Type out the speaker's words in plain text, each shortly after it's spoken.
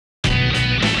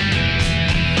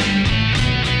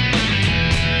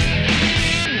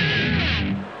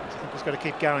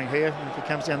get going here. And if he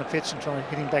comes down the pitch and try to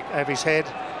hit him back over his head,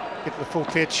 get to the full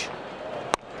pitch.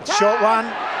 Short one,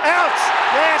 out!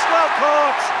 Yes, well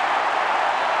caught!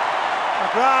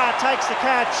 McGrath takes the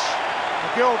catch.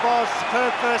 MacGill bowls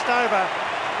superb first over.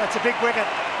 That's a big wicket.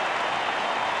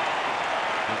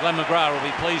 And Glenn McGrath will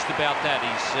be pleased about that.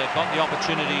 He's got the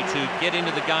opportunity to get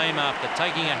into the game after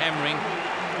taking a hammering.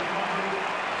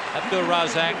 Abdul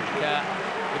Razak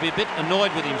will be a bit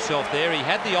annoyed with himself there. He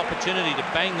had the opportunity to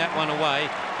bang that one away.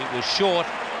 It was short,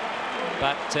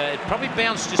 but it probably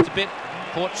bounced just a bit,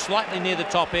 caught slightly near the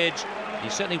top edge. He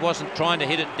certainly wasn't trying to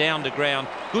hit it down to ground.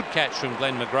 Good catch from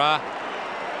Glenn McGrath.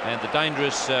 And the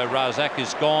dangerous Razak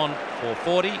is gone for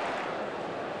 40.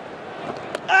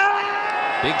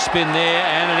 Big spin there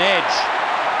and an edge.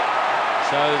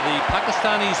 So the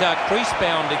Pakistanis are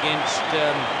crease-bound against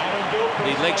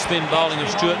the leg spin bowling of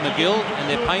Stuart MacGill, and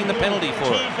they're paying the penalty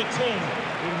for it.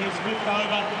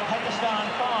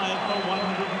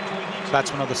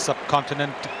 Batsmen of the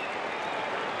subcontinent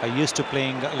are used to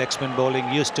playing leg spin bowling,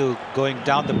 used to going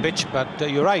down the pitch, but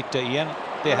you're right, Ian,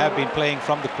 they have been playing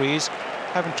from the crease,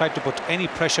 haven't tried to put any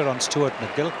pressure on Stuart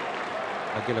MacGill.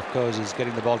 MacGill, of course, is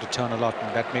getting the ball to turn a lot,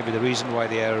 and that may be the reason why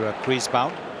they are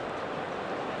crease-bound.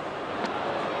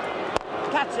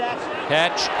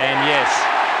 Catch, and yes,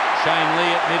 Shane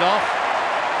Lee at mid-off.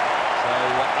 So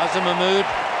Azam Mahmood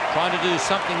trying to do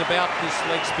something about this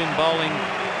leg spin bowling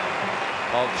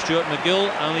of Stuart MacGill,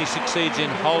 only succeeds in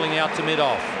holding out to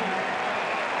mid-off.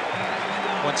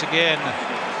 Once again,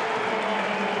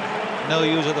 no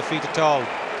use of the feet at all.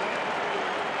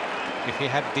 If he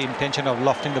had the intention of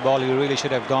lofting the ball, he really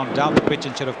should have gone down the pitch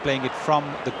instead of playing it from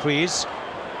the crease.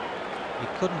 He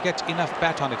couldn't get enough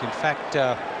bat on it. In fact,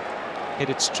 hit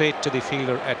it straight to the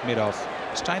fielder at mid-off.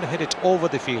 He's trying to hit it over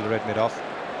the fielder at mid-off.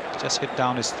 Just hit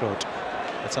down his throat.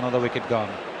 That's another wicket gone.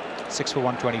 6 for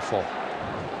 124.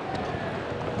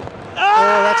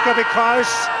 Oh, that's going to be close.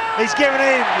 He's given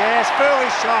in. Yes, Furley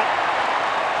shot.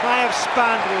 May have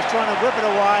spun, but he was trying to whip it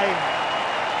away.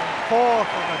 4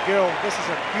 for MacGill. This is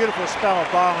a beautiful spell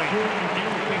of bowling.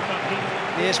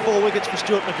 Yes, 4 wickets for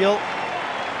Stuart MacGill.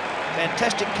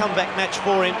 Fantastic comeback match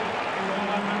for him.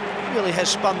 Really has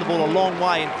spun the ball a long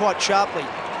way and quite sharply.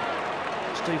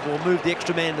 Steve will move the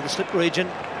extra man to the slip region.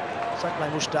 Saklay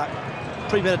Mushtaq,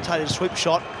 premeditated sweep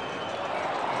shot.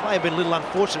 May have been a little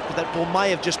unfortunate because that ball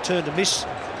may have just turned to miss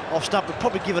off stump, but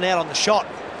probably given out on the shot.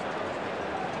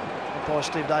 Umpire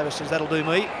Steve Davis says that'll do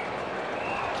me.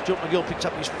 Stuart MacGill picks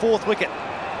up his 4th wicket.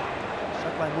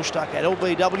 Saklay Mushtaq at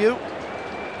LBW.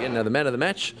 Again, now the man of the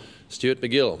match, Stuart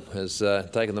MacGill, has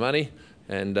taken the money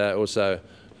and also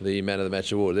the Man of the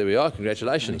Match award. There we are.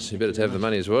 Congratulations. You better have the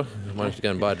money as well. I might have to go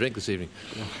and buy a drink this evening.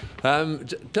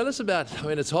 Tell us about, I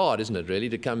mean, it's hard, isn't it, really,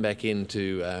 to come back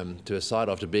into to a side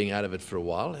after being out of it for a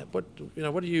while. What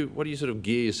do you sort of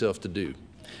gear yourself to do?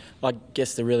 I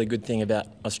guess the really good thing about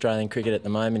Australian cricket at the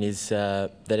moment is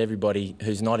that everybody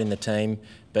who's not in the team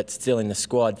but still in the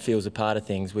squad feels a part of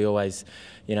things. We always,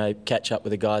 catch up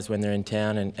with the guys when they're in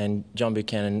town, and John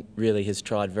Buchanan really has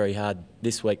tried very hard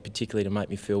this week particularly to make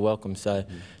me feel welcome, so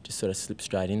just sort of slipped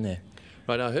straight in there.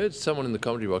 Right, I heard someone in the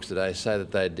commentary box today say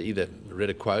that they'd either read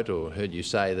a quote or heard you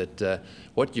say that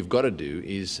what you've got to do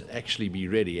is actually be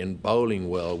ready and bowling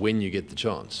well when you get the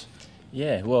chance.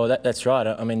 Yeah, well, that's right.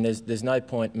 I mean, there's no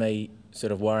point me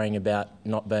sort of worrying about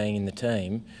not being in the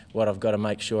team. What I've got to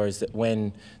make sure is that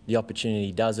when the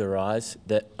opportunity does arise,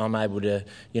 that I'm able to,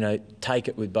 take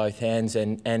it with both hands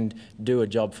and do a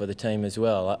job for the team as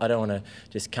well. I don't want to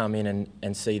just come in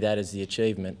and see that as the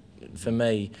achievement. For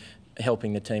me,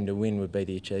 helping the team to win would be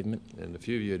the achievement. And a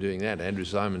few of you are doing that. Andrew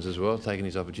Simons as well, taking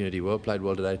his opportunity well, played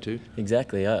well today too.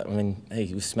 Exactly. I mean,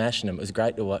 he was smashing them. It was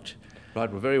great to watch. Right,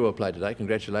 well, very well played today.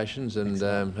 Congratulations, and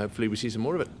hopefully we see some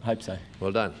more of it. Hope so.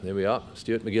 Well done. There we are.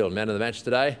 Stuart MacGill, man of the match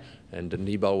today, and didn't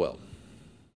he bowl well?